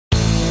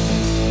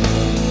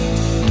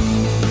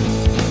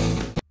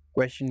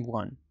Question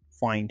 1.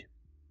 Find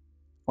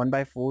 1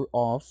 by 4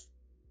 of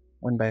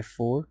 1 by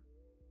 4,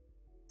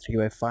 3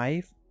 by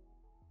 5,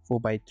 4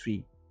 by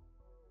 3,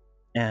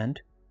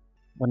 and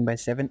 1 by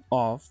 7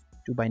 of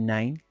 2 by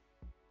 9,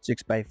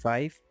 6 by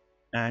 5,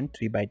 and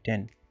 3 by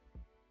 10.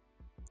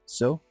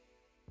 So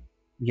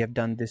we have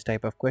done this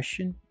type of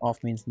question.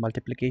 Of means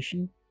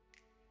multiplication.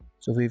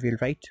 So we will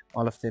write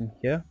all of them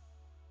here.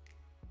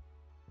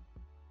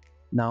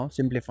 Now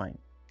simplifying.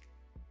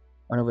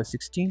 1 over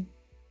 16.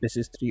 This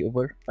is 3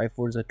 over 5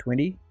 4s are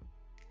 20.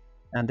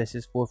 And this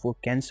is 4 4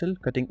 cancel,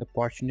 cutting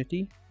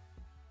opportunity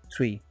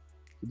 3.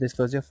 So this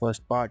was your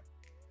first part.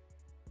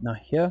 Now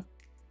here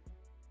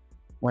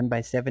 1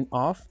 by 7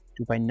 of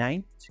 2 by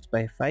 9, 6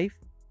 by 5,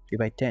 3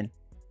 by 10.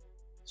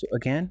 So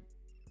again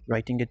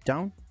writing it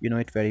down, you know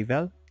it very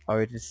well how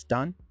it is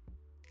done.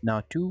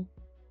 Now 2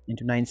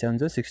 into 9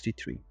 7s are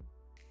 63.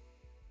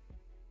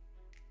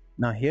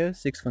 Now here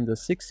 6 1s are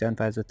 6, 7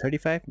 5s are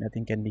 35,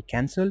 nothing can be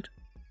cancelled.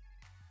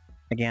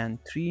 Again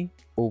 3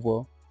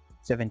 over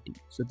 70.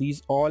 So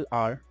these all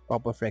are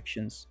proper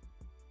fractions.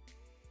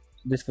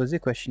 So this was the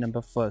question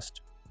number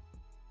first.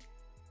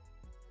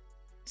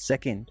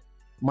 Second,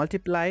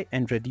 multiply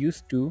and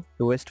reduce to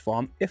lowest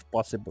form if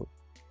possible.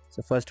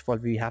 So first of all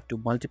we have to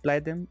multiply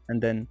them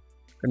and then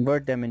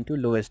convert them into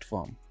lowest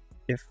form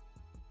if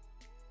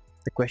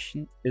the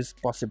question is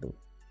possible.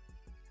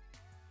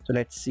 So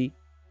let's see.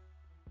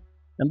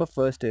 Number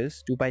first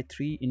is 2 by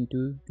 3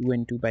 into 2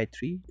 and 2 by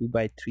 3, 2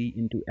 by 3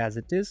 into as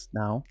it is,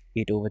 now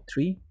 8 over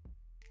 3.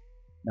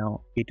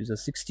 Now 8 is a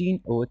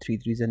 16 over 3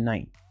 3 is a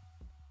 9.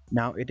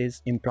 Now it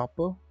is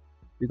improper.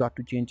 We got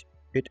to change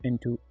it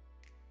into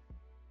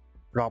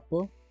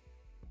proper.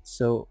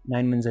 So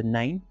 9 1s are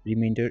 9,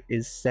 remainder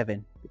is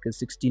 7 because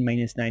 16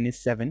 minus 9 is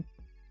 7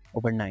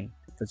 over 9.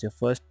 That was your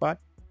first part.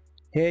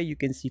 Here you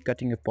can see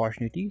cutting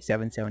opportunity,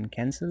 7 7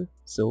 cancel,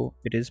 so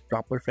it is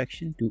proper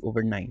fraction 2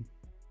 over 9.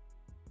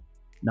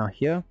 Now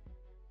here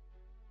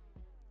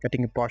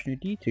cutting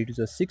opportunity, 3 2s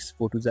are 6,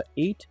 4 2s are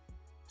 8,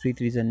 3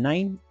 3s are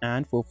 9,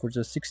 and 4 4s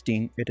are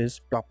 16. It is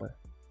proper.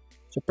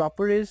 So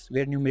proper is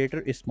where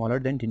numerator is smaller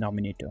than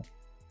denominator.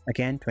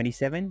 Again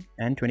 27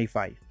 and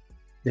 25.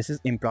 This is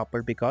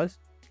improper because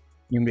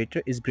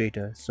numerator is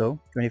greater. So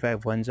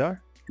 25 1s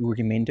are 2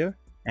 remainder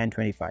and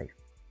 25.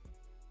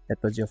 That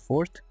was your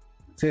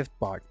fifth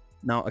part.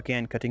 Now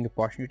again cutting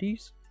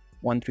opportunities,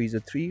 1 3s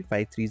are 3,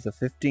 5 3s are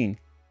 15.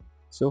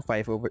 So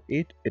 5 over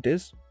 8 it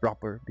is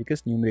proper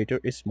because numerator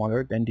is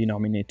smaller than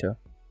denominator.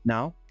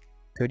 Now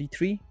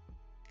 33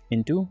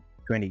 into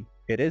 20.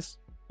 It is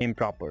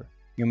improper.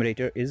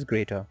 Numerator is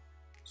greater.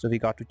 So we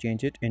got to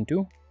change it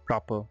into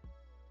proper.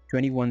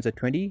 21s are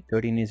 20,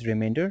 13 is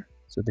remainder.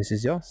 So this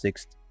is your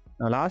sixth.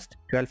 Now last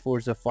 12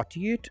 4s are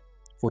 48,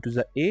 4 2s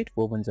are 8,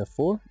 4 1s are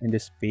 4. In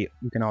this way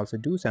you can also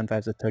do 7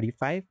 5s are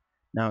 35.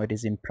 Now it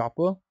is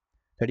improper.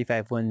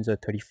 35 1s are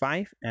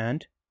 35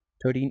 and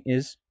 13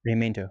 is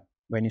remainder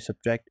when you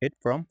subtract it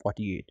from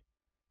 48.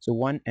 So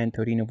 1 and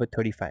 13 over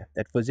 35.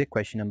 That was a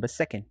question number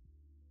second.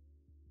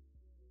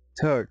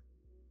 Third,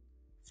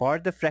 for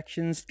the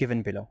fractions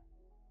given below.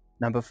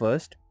 Number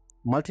first,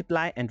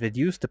 multiply and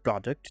reduce the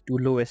product to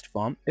lowest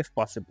form if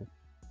possible.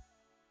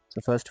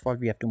 So first of all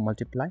we have to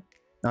multiply.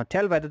 Now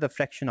tell whether the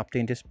fraction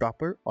obtained is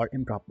proper or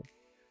improper.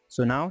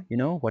 So now you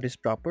know what is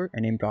proper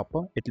and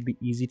improper. It will be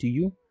easy to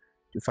you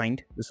to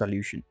find the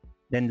solution.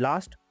 Then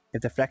last,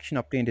 if the fraction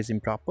obtained is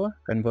improper,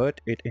 convert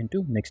it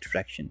into mixed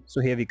fraction.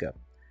 So here we go.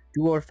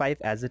 2 over 5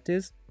 as it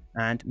is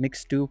and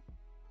mixed to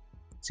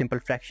simple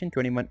fraction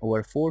 21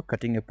 over 4,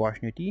 cutting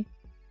opportunity.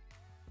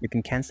 You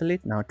can cancel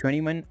it. Now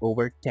 21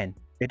 over 10.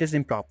 It is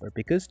improper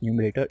because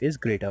numerator is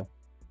greater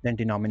than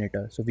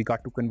denominator. So we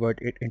got to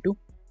convert it into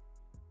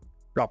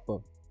proper.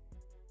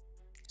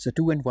 So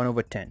 2 and 1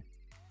 over 10.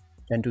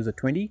 10 to the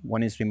 20,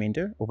 1 is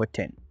remainder over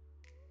 10.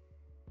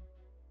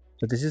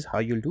 So this is how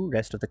you'll do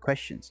rest of the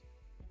questions.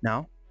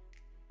 Now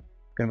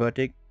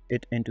converting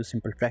it into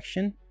simple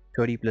fraction,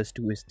 30 plus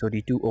 2 is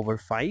 32 over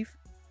 5,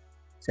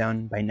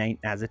 7 by 9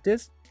 as it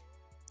is.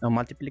 Now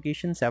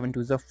multiplication, 7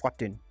 2s are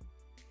 14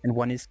 and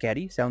 1 is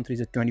carry, 7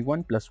 3s are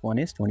 21 plus 1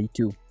 is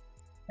 22.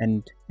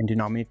 And in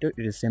denominator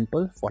it is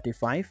simple,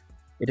 45.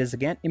 It is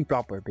again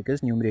improper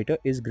because numerator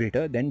is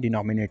greater than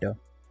denominator.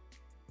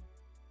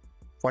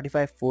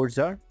 45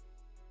 4s are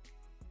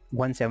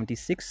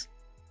 176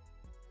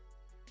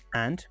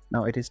 and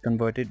now it is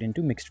converted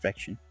into mixed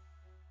fraction.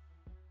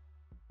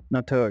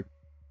 Now third,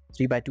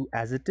 3 by 2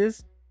 as it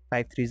is,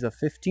 5 3s are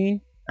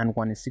 15 and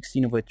 1 is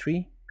 16 over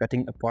 3,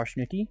 cutting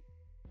opportunity,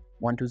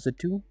 1 2s are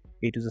 2,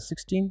 8 2s are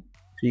 16,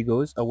 3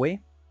 goes away.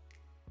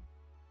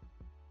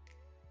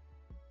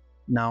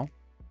 Now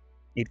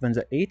 8 1s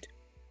are 8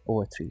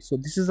 over 3. So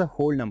this is a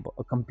whole number,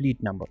 a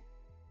complete number,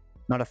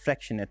 not a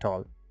fraction at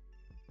all.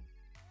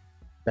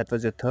 That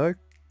was your third.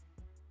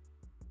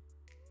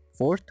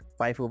 Fourth,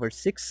 5 over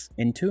 6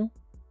 into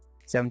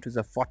 7 2s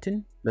are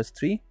 14 plus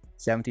 3,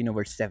 17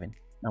 over 7.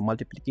 Now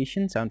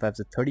multiplication, 7 5s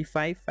are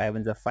 35, 5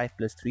 1s are 5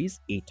 plus 3 is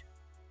 8.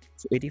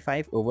 So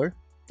 85 over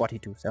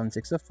 42, 7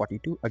 6 are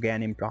 42,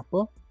 again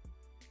improper.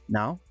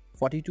 Now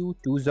 42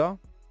 2s are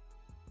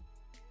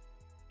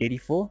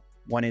 84,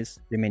 1 is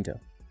remainder.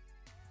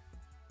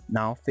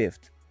 Now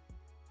fifth,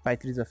 5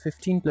 3s are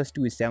 15 plus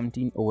 2 is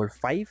 17 over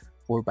 5,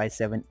 4 by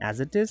 7 as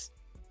it is.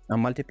 Now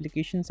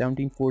multiplication,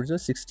 17 4s are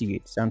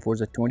 68, 7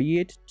 4s are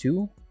 28,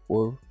 2,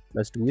 4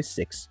 plus 2 is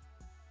 6.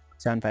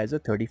 7 5s are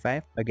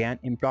 35, again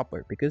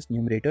improper because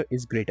numerator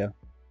is greater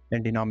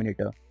than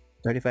denominator.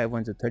 35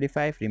 ones are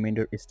 35,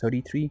 remainder is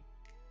 33.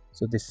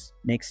 So this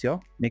makes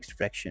your mixed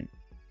fraction.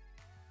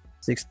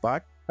 Sixth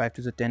part, 5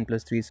 2s are 10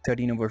 plus 3 is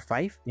 13 over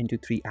 5 into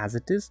 3 as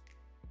it is.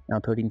 Now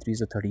 13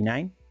 3s are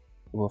 39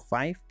 over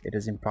 5, it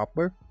is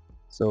improper.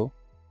 So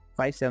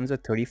 5 7s are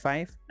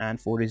 35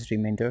 and 4 is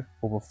remainder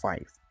over 5.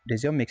 It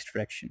is your mixed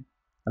fraction.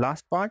 The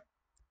last part,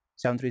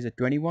 7 3s are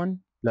 21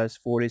 plus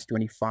 4 is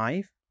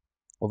 25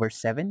 over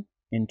 7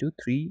 into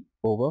 3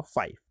 over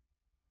 5.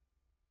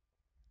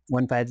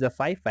 1 5s are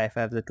 5, 5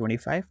 5s are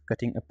 25,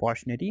 cutting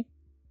apportionity.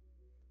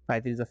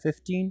 5 3s are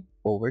 15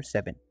 over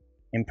 7.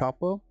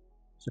 Improper,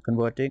 so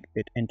converting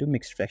it into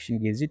mixed fraction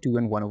gives you 2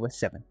 and 1 over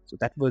 7. So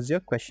that was your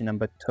question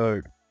number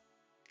 3rd.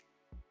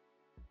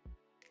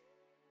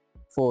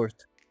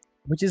 Fourth,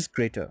 which is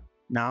greater?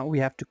 Now we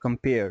have to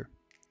compare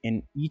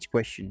in each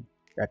question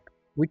that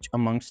which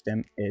amongst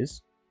them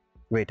is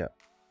greater.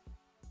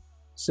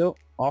 So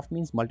of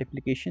means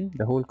multiplication.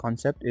 The whole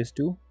concept is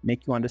to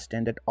make you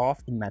understand that of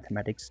in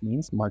mathematics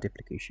means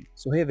multiplication.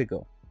 So here we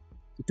go.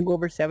 So 2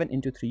 over 7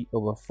 into 3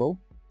 over 4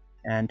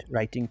 and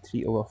writing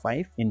 3 over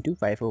 5 into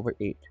 5 over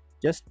 8.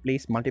 Just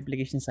place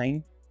multiplication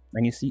sign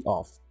when you see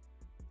of.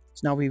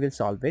 So now we will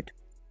solve it.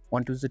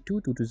 1 2 is a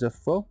 2, 2 2 is a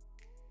 4.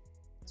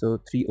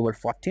 So 3 over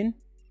 14.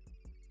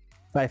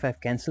 5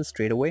 5 cancels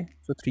straight away.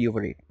 So 3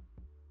 over 8.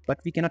 But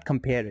we cannot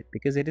compare it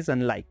because it is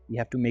unlike. We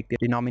have to make the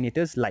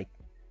denominators like.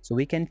 So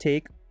we can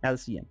take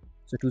LCM.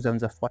 So 2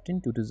 7s are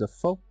 14, 2 2s are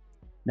 4.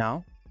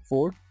 Now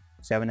 4,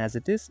 7 as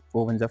it is,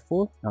 4 1s are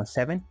 4. Now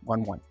 7,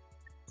 1 1.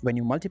 So when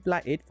you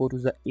multiply it, 4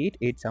 2s are 8,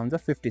 8 7s are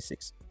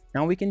 56.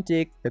 Now we can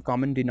take the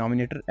common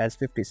denominator as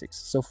 56.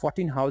 So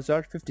 14 hows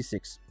are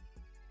 56.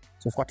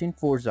 So 14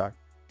 4s are.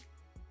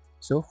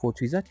 So 4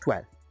 3s are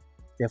 12.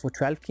 Therefore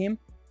 12 came.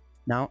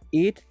 Now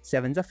 8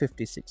 7s are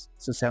 56.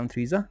 So 7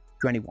 3s are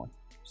 21.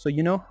 So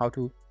you know how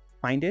to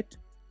find it.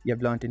 You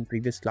have learned in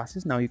previous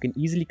classes. Now you can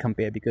easily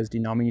compare because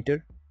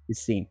denominator is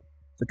same.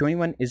 So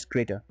 21 is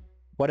greater.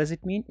 What does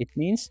it mean? It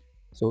means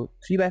so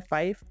 3 by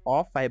 5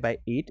 of 5 by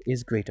 8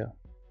 is greater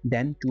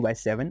than 2 by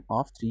 7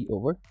 of 3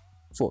 over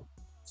 4.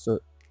 So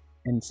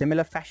in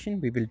similar fashion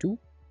we will do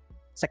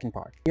second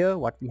part. Here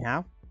what we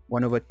have,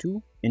 1 over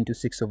 2 into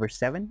 6 over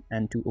 7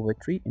 and 2 over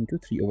 3 into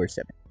 3 over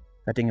 7.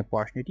 Cutting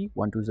apportionity,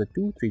 1 2 is a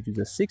 2, 3 2 is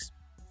a 6.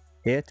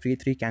 Here 3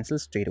 3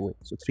 cancels straight away.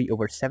 So 3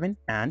 over 7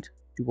 and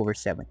 2 over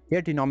 7.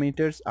 Here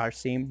denominators are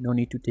same, no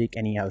need to take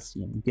any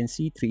LCM. You can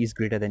see 3 is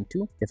greater than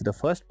 2. If the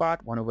first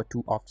part 1 over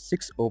 2 of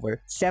 6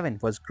 over 7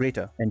 was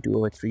greater than 2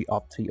 over 3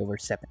 of 3 over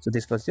 7. So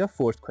this was your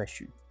fourth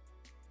question.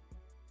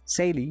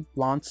 Sally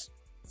plants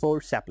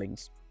 4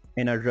 saplings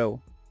in a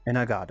row in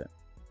a garden.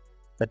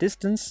 The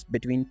distance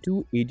between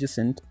 2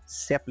 adjacent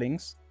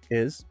saplings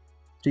is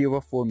 3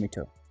 over 4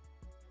 meter.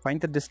 Find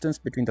the distance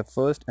between the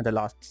first and the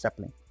last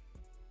sapling.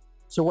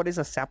 So what is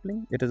a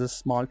sapling? It is a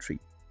small tree.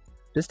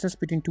 Distance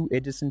between 2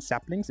 adjacent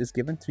saplings is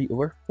given 3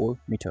 over 4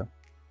 meter.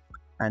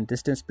 And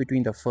distance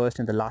between the first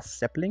and the last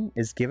sapling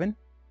is given.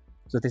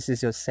 So this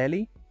is your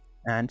Sally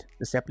and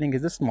the sapling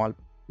is a small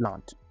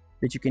plant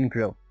which you can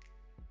grow.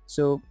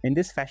 So in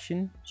this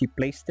fashion, she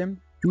placed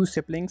them 2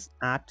 saplings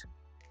at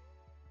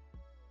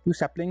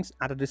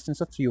a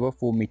distance of 3 over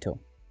 4 meter.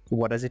 So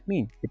what does it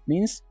mean? It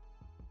means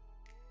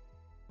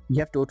we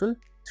have total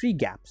 3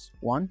 gaps,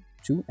 1,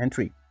 2 and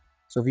 3.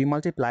 So we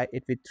multiply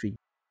it with 3.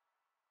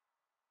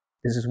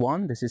 This is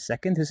 1, this is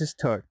second, this is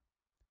third.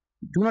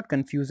 Do not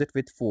confuse it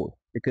with 4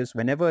 because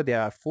whenever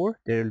there are 4,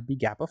 there will be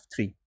gap of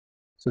 3.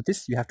 So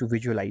this you have to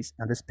visualize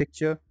and this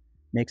picture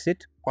makes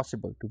it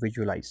possible to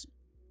visualize.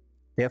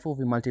 Therefore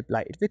we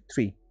multiply it with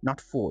 3,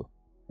 not 4.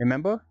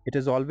 Remember, it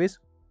is always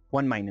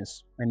 1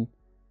 minus when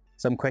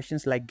some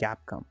questions like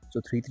gap come.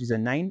 So 3 3s are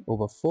 9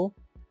 over 4.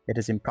 It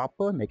is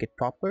improper, make it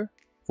proper.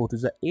 4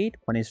 2s are 8,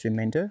 1 is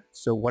remainder.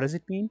 So what does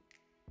it mean?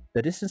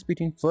 The distance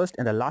between first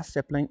and the last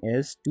sapling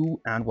is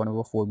 2 and 1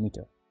 over 4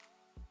 meter.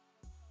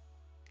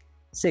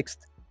 Sixth,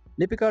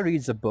 Lipika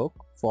reads a book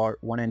for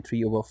 1 and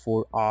 3 over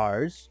 4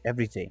 hours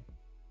every day.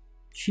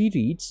 She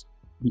reads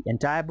the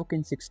entire book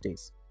in 6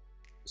 days.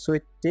 So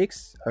it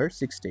takes her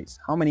 6 days.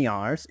 How many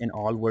hours in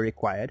all were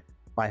required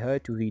by her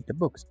to read the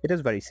books? It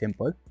is very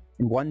simple.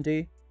 In one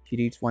day, she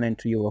reads 1 and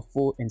 3 over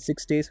 4. In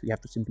 6 days, we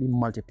have to simply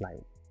multiply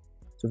it.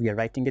 So we are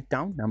writing it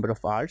down. Number of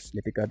hours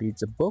Lipika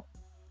reads a book.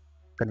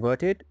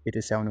 Converted, it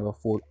is 7 over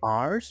 4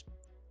 hours.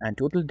 And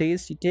total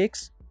days she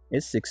takes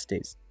is 6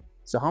 days.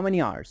 So how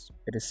many hours?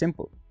 It is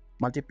simple.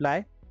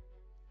 Multiply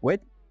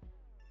with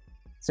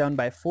 7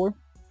 by 4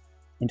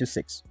 into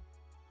 6.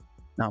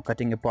 Now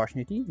cutting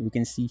apportionity, we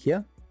can see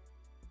here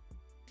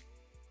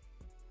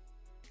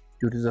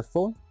 2 2s are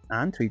 4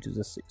 and 3 2s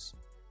are 6.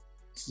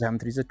 7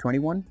 3s are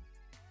 21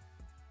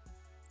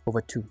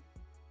 over 2.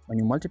 When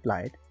you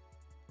multiply it,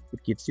 it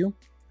gives you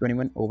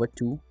 21 over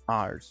 2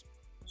 hours.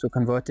 So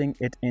converting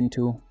it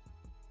into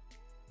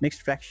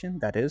mixed fraction,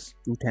 that is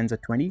 2 tens are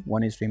 20,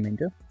 1 is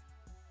remainder.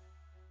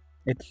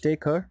 It'll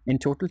take her in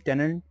total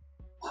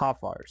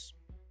 10.5 hours.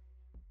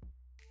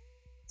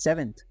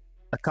 7th,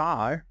 a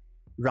car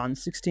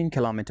runs 16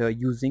 km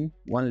using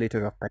 1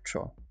 liter of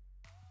petrol.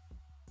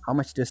 How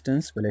much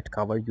distance will it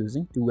cover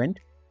using 2 and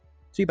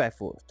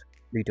 3/4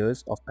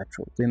 liters of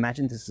petrol? So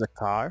imagine this is a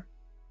car.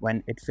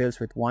 When it fills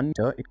with 1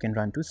 liter, it can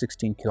run to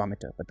 16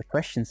 km. But the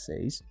question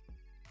says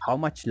how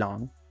much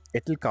long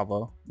it will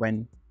cover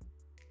when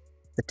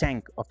the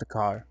tank of the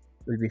car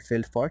will be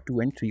filled for 2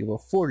 and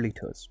 3/4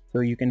 liters. So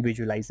you can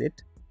visualize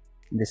it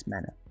in this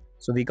manner.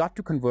 So we got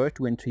to convert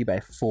 2 and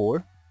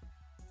 3/4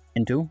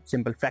 into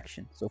simple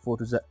fraction. So 4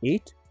 to the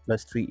 8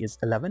 plus 3 is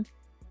 11.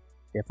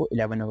 Therefore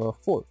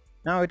 11/4.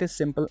 Now it is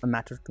simple a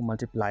matter to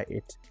multiply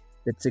it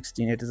with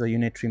 16. It is a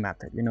unitary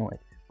method, you know it.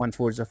 1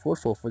 4 is a 4,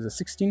 4 4 is a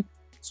 16.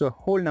 So a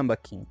whole number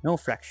came, no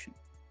fraction.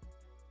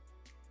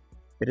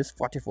 It is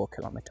 44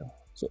 km.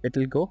 So it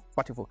will go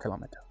 44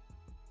 km.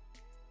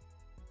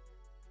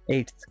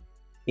 8th,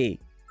 A.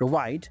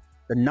 Provide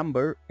the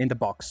number in the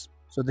box.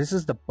 So this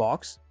is the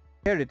box.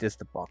 Here it is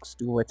the box.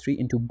 2/3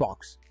 into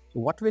box. So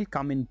what will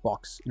come in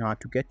box in order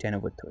to get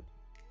 10/30?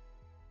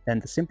 Then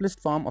the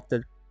simplest form of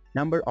the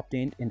number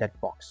obtained in that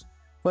box.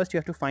 First you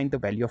have to find the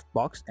value of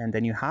box and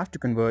then you have to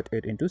convert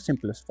it into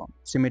simplest form.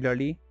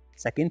 Similarly,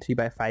 second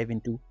 3/5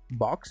 into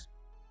box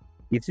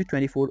gives you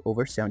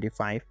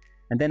 24/75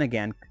 and then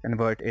again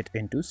convert it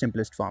into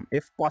simplest form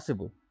if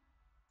possible.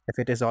 If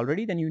it is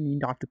already, then you need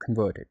not to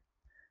convert it.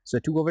 So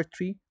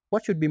 2/3,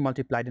 what should be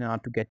multiplied in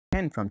order to get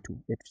 10 from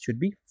 2? It should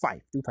be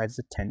 5. 2 5 is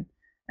a 10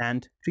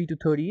 and 3 to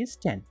 30 is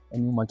 10.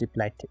 And you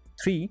multiply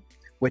 3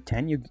 with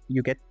 10,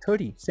 you get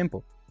 30.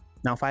 Simple.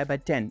 Now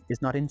 5/10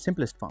 is not in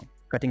simplest form.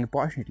 Cutting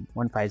opportunity.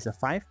 1 5 is a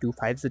 5, 2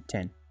 5 is a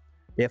 10.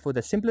 Therefore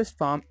the simplest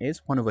form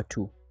is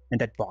 1/2 in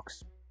that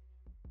box.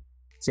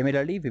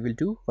 Similarly, we will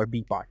do for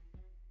B part.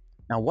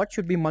 Now what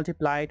should be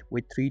multiplied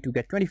with 3 to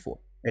get 24?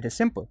 It is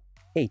simple.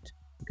 8,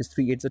 because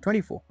 3 8s are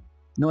 24.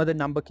 No other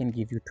number can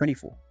give you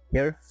 24.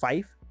 Here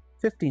 5,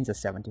 15s are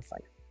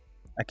 75.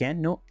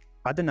 Again, no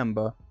other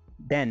number,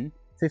 then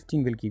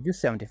 15 will give you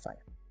 75.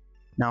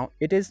 Now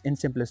it is in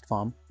simplest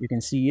form. You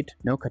can see it,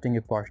 no cutting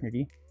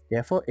opportunity.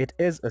 Therefore it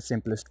is a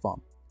simplest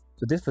form.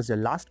 So this was the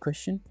last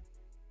question,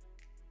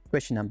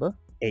 question number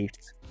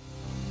 8.